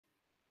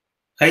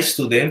Hi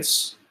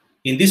students,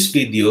 in this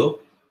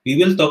video, we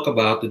will talk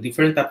about the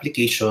different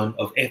application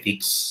of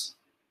ethics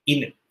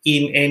in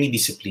any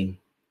discipline.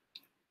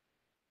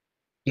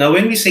 Now,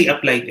 when we say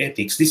applied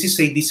ethics, this is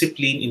a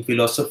discipline in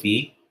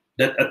philosophy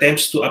that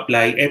attempts to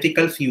apply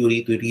ethical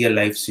theory to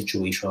real-life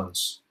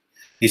situations.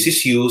 This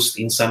is used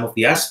in some of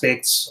the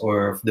aspects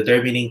of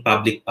determining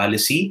public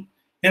policy,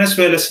 and as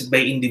well as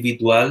by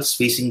individuals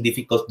facing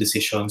difficult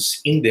decisions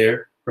in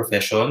their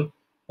profession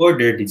or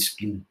their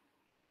discipline.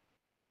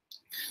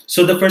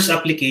 So the first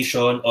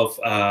application of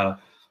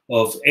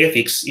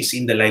ethics is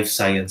in the life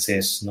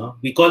sciences. No,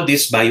 we call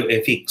this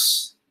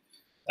bioethics.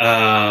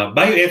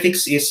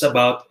 Bioethics is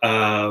about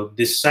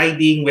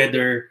deciding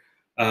whether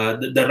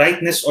the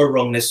rightness or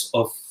wrongness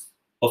of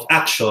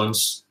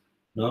actions,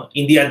 no,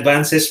 in the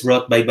advances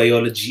brought by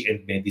biology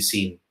and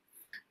medicine.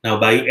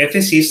 Now,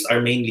 bioethicists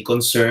are mainly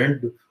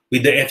concerned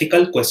with the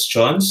ethical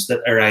questions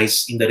that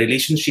arise in the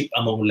relationship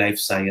among life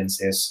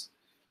sciences,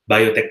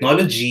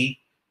 biotechnology,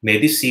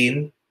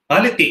 medicine,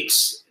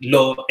 politics,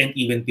 law, and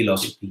even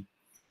philosophy.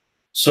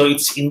 So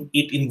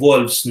it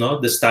involves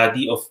the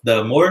study of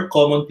the more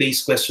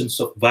commonplace questions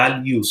of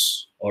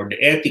values or the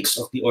ethics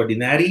of the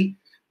ordinary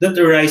that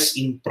arise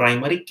in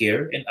primary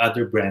care and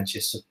other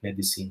branches of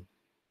medicine.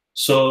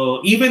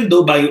 So even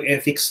though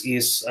bioethics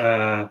is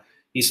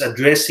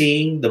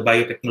addressing the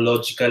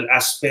biotechnological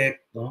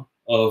aspect, no,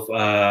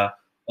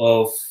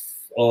 of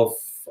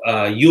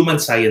human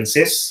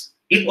sciences,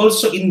 it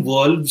also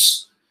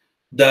involves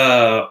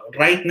the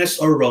rightness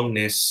or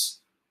wrongness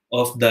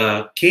of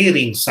the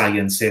caring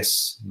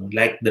sciences,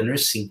 like the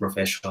nursing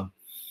profession.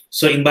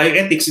 So in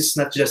bioethics, it's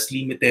not just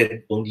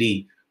limited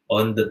only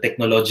on the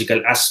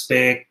technological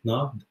aspect,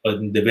 no,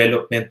 on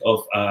development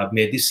of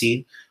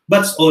medicine,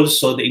 but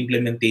also the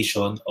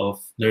implementation of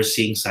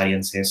nursing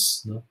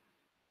sciences. No?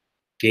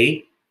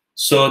 Okay,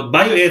 so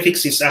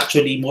bioethics is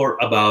actually more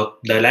about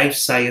the life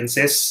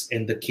sciences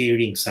and the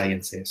caring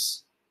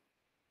sciences.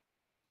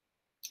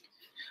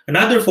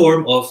 Another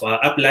form of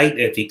applied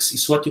ethics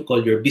is what you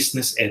call your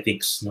business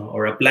ethics, no?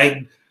 Or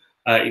applied.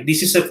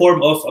 This is a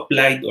form of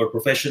applied or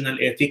professional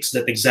ethics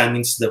that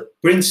examines the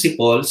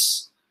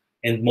principles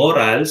and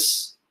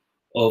morals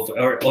of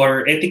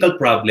or ethical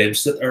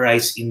problems that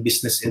arise in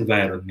business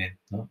environment,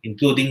 no?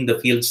 Including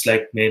the fields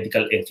like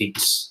medical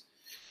ethics.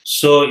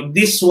 So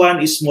this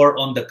one is more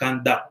on the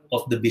conduct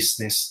of the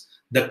business,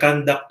 the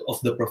conduct of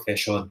the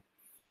profession,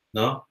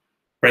 no?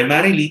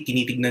 Primarily,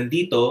 tinitignan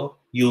dito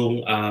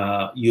yung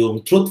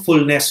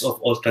truthfulness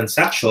of all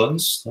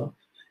transactions, no?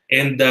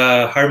 And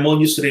the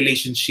harmonious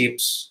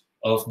relationships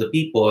of the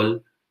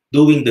people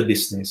doing the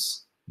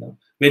business. No?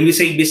 When we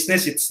say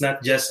business, it's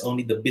not just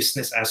only the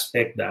business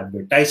aspect, the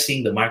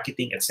advertising, the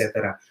marketing,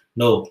 etc.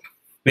 No.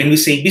 When we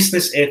say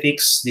business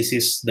ethics, this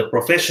is the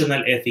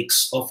professional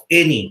ethics of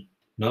any,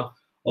 no,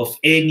 of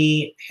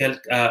any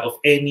health, of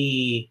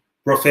any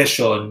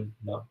profession,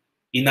 no,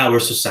 in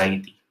our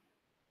society.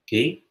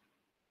 Okay.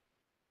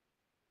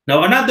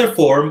 Now, another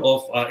form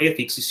of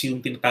ethics is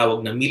yung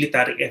tinatawag na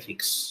military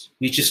ethics,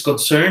 which is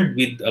concerned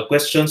with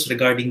questions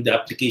regarding the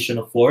application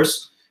of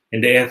force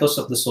and the ethos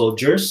of the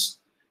soldiers,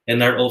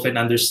 and are often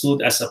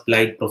understood as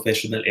applied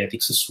professional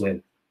ethics as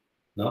well.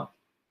 No?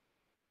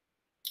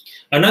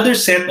 Another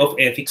set of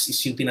ethics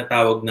is yung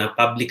tinatawag na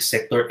public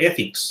sector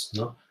ethics,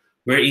 no?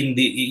 Wherein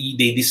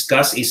they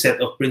discuss a set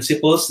of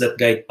principles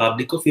that guide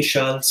public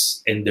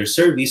officials and their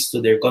service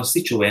to their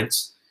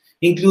constituents,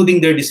 including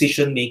their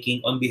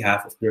decision-making on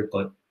behalf of their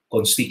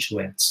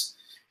constituents.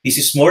 This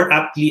is more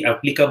aptly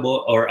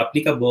applicable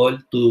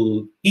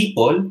to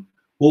people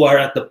who are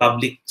at the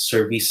public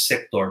service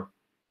sector.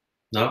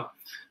 No?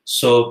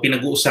 So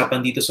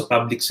pinag-uusapan dito sa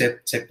public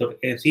sector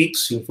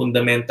ethics yung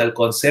fundamental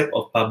concept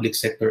of public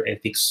sector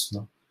ethics,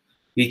 no?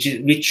 Which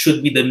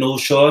should be the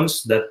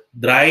notions that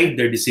drive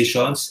their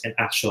decisions and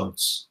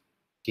actions,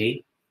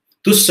 okay,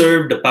 to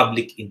serve the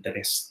public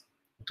interest.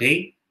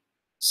 Okay.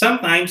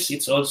 Sometimes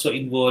it's also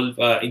involved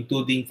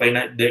including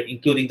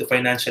the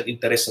financial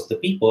interests of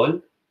the people,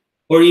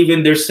 or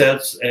even their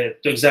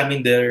to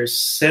examine their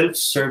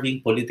self-serving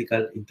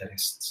political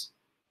interests.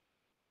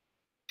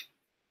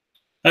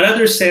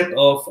 Another set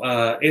of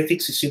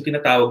ethics is yung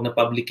tinatawag na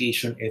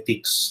publication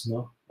ethics,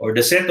 no? Or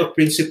the set of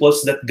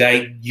principles that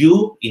guide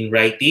you in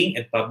writing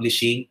and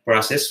publishing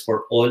process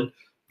for all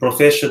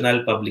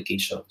professional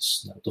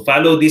publications. Now, to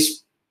follow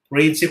these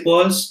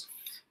principles,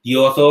 the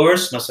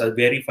authors must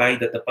verify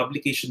that the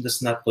publication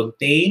does not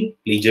contain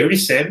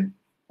plagiarism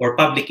or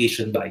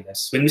publication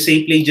bias. When we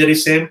say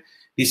plagiarism,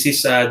 this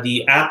is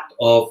the act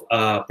of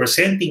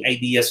presenting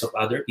ideas of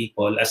other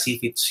people as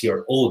if it's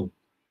your own.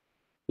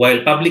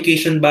 While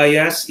publication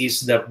bias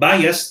is the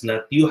bias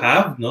that you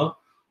have, no,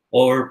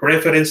 or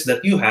preference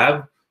that you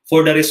have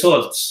for the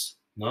results,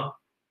 no,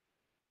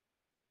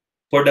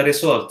 for the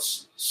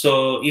results.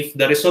 So if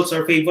the results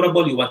are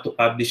favorable, you want to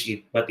publish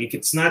it. But if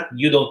it's not,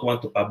 you don't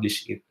want to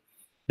publish it.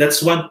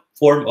 That's one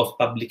form of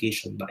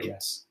publication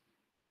bias.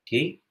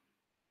 Okay?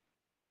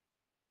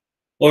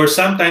 Or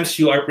sometimes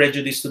you are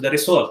prejudiced to the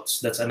results.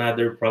 That's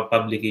another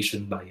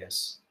publication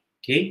bias.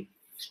 Okay?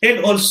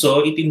 And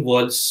also, it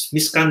involves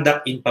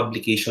misconduct in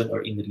publication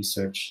or in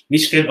research,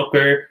 which can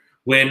occur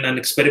when an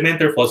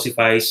experimenter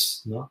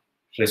falsifies, no,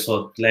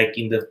 result, like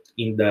in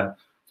the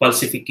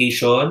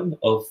falsification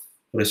of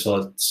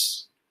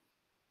results.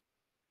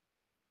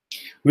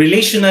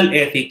 Relational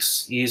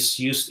ethics is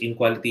used in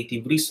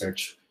qualitative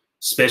research,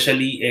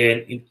 especially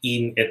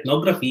in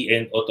ethnography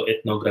and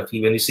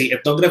autoethnography. When we say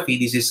ethnography,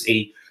 this is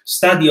a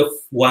study of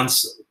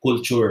one's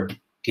culture.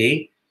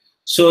 Okay,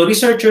 so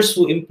researchers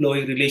who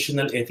employ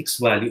relational ethics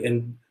value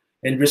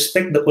and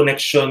respect the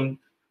connection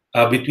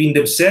between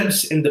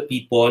themselves and the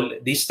people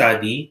they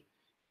study,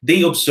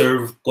 they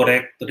observe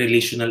correct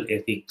relational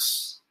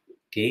ethics.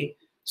 Okay,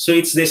 so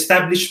it's the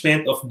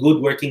establishment of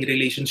good working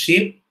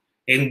relationship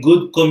and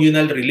good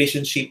communal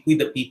relationship with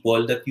the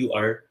people that you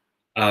are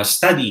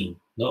studying,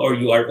 no, or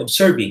you are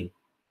observing,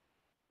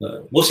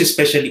 most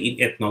especially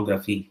in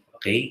ethnography,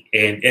 okay,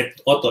 and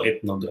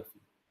autoethnography.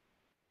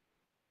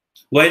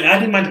 While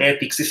animal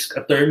ethics is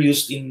a term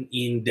used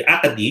in the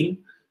academe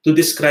to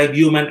describe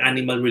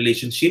human-animal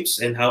relationships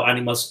and how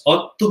animals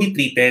ought to be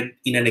treated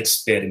in an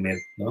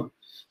experiment. No?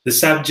 The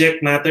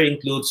subject matter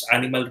includes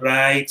animal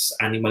rights,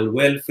 animal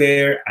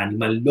welfare,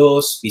 animal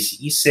laws,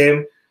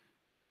 speciesism,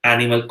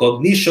 animal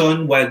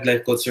cognition,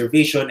 wildlife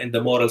conservation, and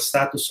the moral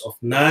status of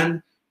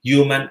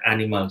non-human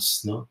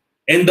animals, no?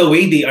 And the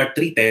way they are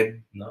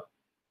treated, no,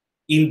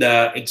 in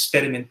the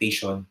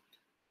experimentation.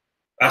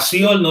 As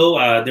we all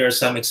know, there are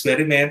some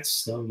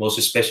experiments, no, most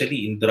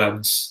especially in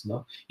drugs,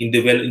 no? In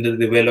the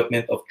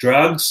development of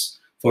drugs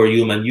for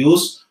human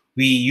use,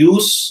 we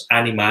use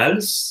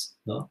animals,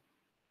 no,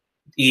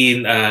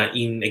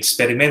 in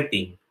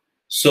experimenting.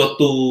 So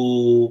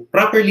to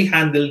properly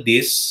handle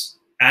these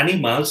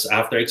animals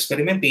after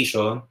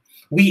experimentation,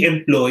 we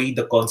employ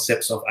the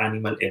concepts of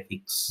animal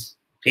ethics.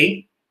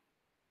 Okay?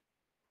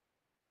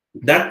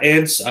 That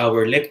ends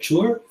our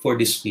lecture for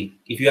this week.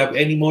 If you have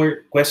any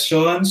more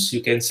questions,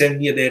 you can send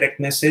me a direct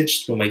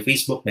message through my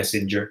Facebook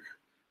Messenger.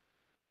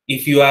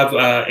 If you have,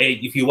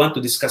 if you want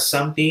to discuss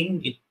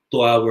something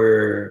to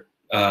our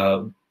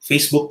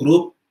Facebook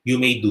group, you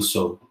may do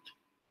so.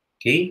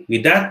 Okay,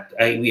 with that,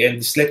 we end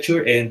this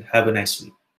lecture and have a nice week.